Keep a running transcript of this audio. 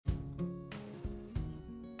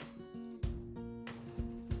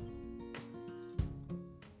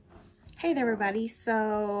Hey there everybody,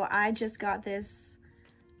 so I just got this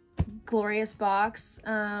glorious box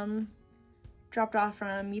dropped off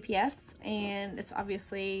from UPS, and it's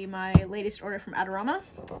obviously my latest order from Adorama.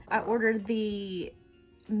 I ordered the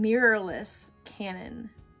mirrorless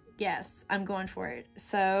Canon. Yes, I'm going for it.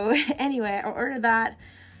 So anyway, I ordered that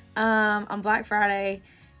on Black Friday,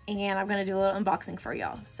 and I'm gonna do a little unboxing for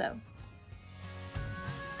y'all. So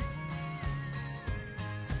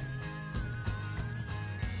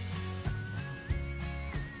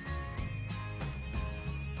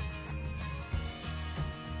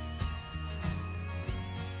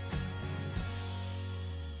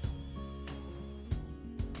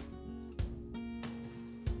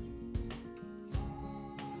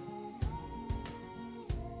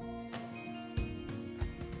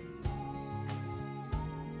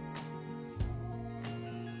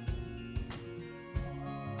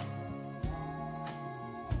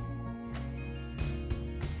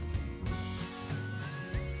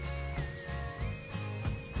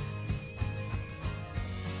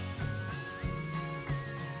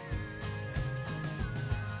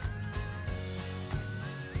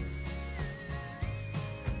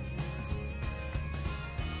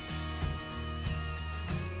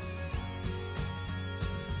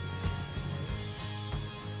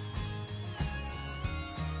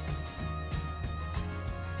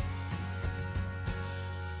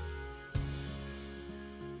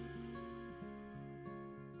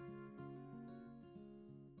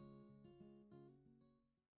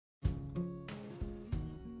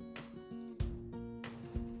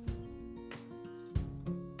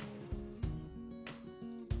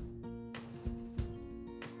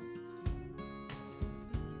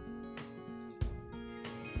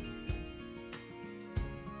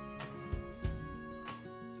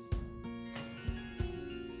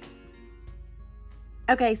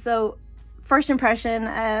okay, so first impression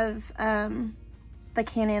of the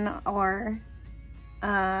Canon are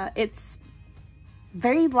it's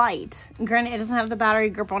very light. Granted, it doesn't have the battery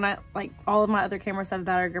grip on it like all of my other cameras have a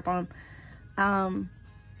battery grip on them.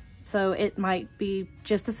 So it might be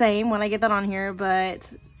just the same when I get that on here,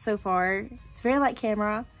 but so far it's a very light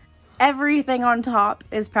camera. Everything on top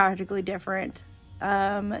is practically different.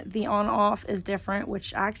 The on-off is different,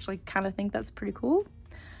 which I actually kind of think that's pretty cool.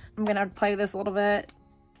 I'm gonna play this a little bit.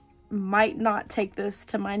 Might not take this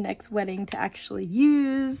to my next wedding to actually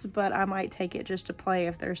use, but I might take it just to play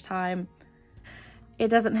if there's time. It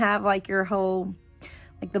doesn't have like your whole,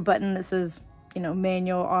 like the button that says, you know,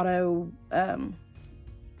 manual, auto,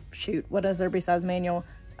 shoot, what is there besides manual?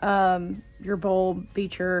 Your bulb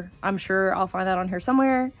feature. I'm sure I'll find that on here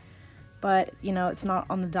somewhere, but you know, it's not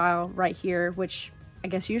on the dial right here, which I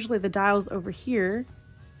guess usually the dial's over here.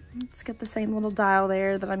 It's got the same little dial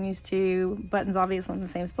there that I'm used to. Buttons obviously in the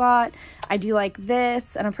same spot. I do like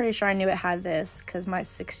this, and I'm pretty sure I knew it had this because my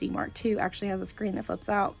 6D Mark II actually has a screen that flips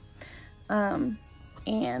out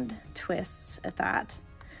and twists at that,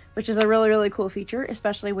 which is a really, really cool feature,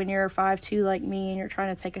 especially when you're 5'2" like me and you're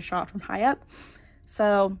trying to take a shot from high up.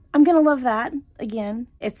 So I'm gonna love that. Again,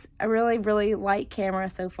 it's a really, really light camera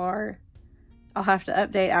so far. I'll have to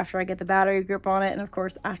update after I get the battery grip on it, and of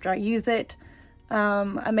course after I use it.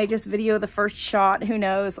 I may just video the first shot, who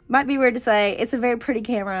knows. Might be weird to say. It's a very pretty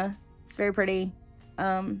camera. It's very pretty.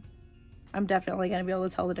 I'm definitely going to be able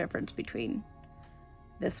to tell the difference between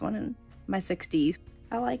this one and my 6D.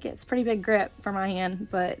 I like it. It's a pretty big grip for my hand,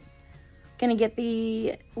 but gonna get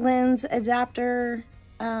the lens adapter.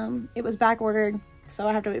 It was back ordered, so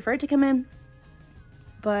I have to wait for it to come in,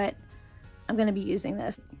 but I'm going to be using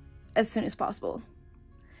this as soon as possible.